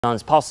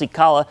Paul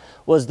Cicala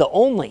was the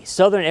only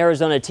Southern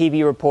Arizona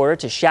TV reporter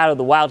to shadow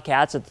the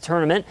Wildcats at the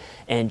tournament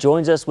and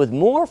joins us with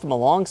more from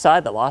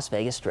alongside the Las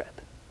Vegas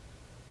Strip.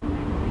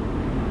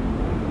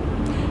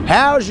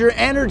 How's your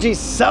energy,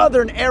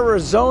 Southern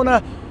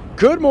Arizona?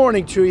 Good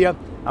morning to you.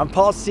 I'm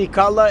Paul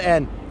Cicala,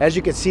 and as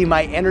you can see,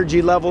 my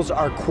energy levels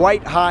are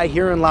quite high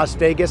here in Las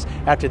Vegas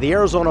after the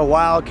Arizona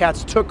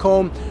Wildcats took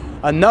home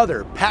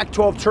another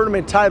Pac-12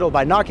 tournament title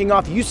by knocking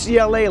off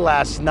UCLA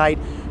last night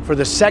for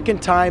the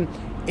second time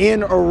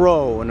in a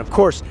row. And of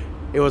course,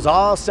 it was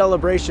all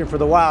celebration for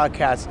the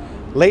Wildcats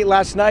late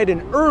last night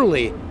and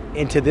early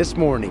into this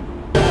morning.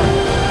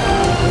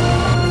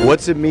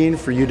 What's it mean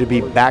for you to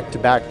be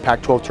back-to-back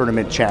Pac-12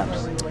 tournament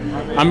champs?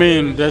 I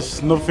mean,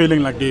 there's no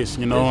feeling like this,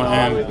 you know,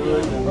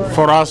 and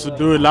for us to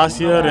do it last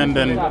year and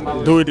then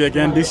do it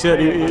again this year,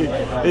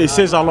 it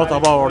says a lot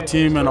about our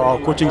team and our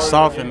coaching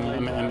staff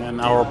and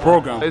our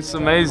program. It's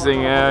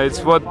amazing. It's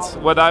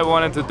what I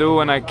wanted to do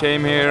when I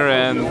came here,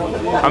 and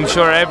I'm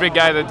sure every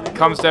guy that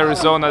comes to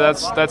Arizona,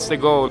 that's the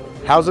goal.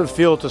 How's it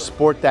feel to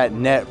sport that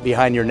net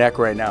behind your neck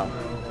right now?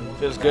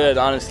 Feels good,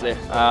 honestly.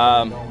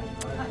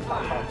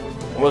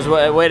 Was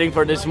waiting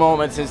for this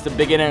moment since the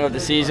beginning of the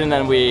season,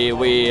 and we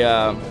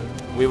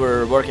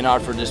were working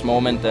hard for this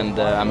moment, and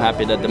I'm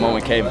happy that the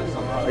moment came.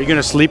 Are you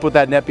gonna sleep with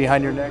that net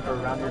behind your neck or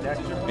around your neck?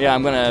 Yeah,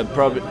 I'm gonna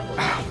probably.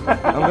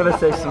 I'm gonna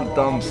say some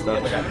dumb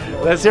stuff.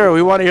 Let's hear it.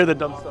 We want to hear the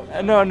dumb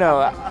stuff. No.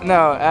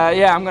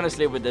 Yeah, I'm gonna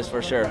sleep with this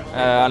for sure.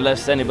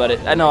 Unless anybody.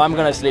 No, I'm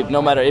gonna sleep.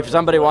 No matter if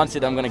somebody wants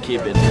it, I'm gonna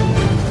keep it.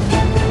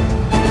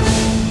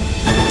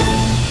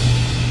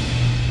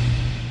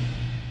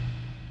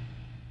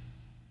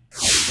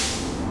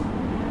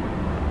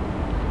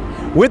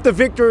 With the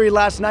victory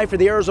last night for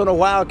the Arizona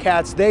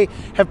Wildcats, they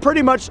have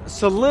pretty much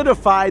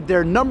solidified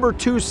their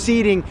 #2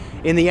 seeding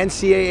in the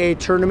NCAA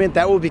tournament.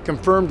 That will be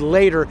confirmed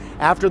later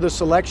after the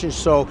selection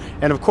show.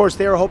 And of course,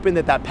 they are hoping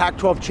that that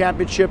Pac-12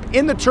 championship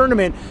in the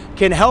tournament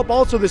can help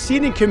also the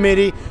seeding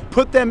committee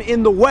put them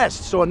in the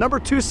West. So a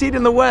 #2 seed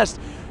in the West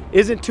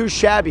isn't too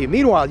shabby.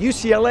 Meanwhile,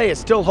 UCLA is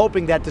still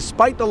hoping that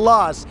despite the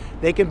loss,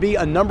 they can be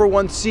a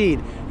 #1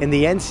 seed in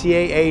the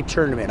NCAA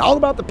tournament. All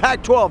about the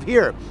Pac-12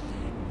 here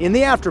in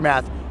the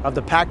aftermath of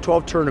the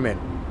Pac-12 tournament.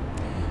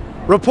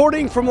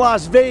 Reporting from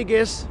Las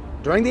Vegas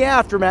during the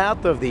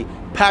aftermath of the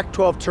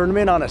Pac-12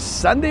 tournament on a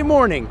Sunday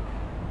morning,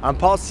 I'm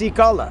Paul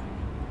Cicala,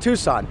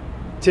 Tucson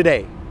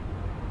Today.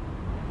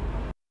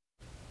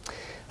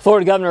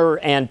 Florida Governor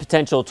and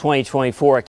potential 2024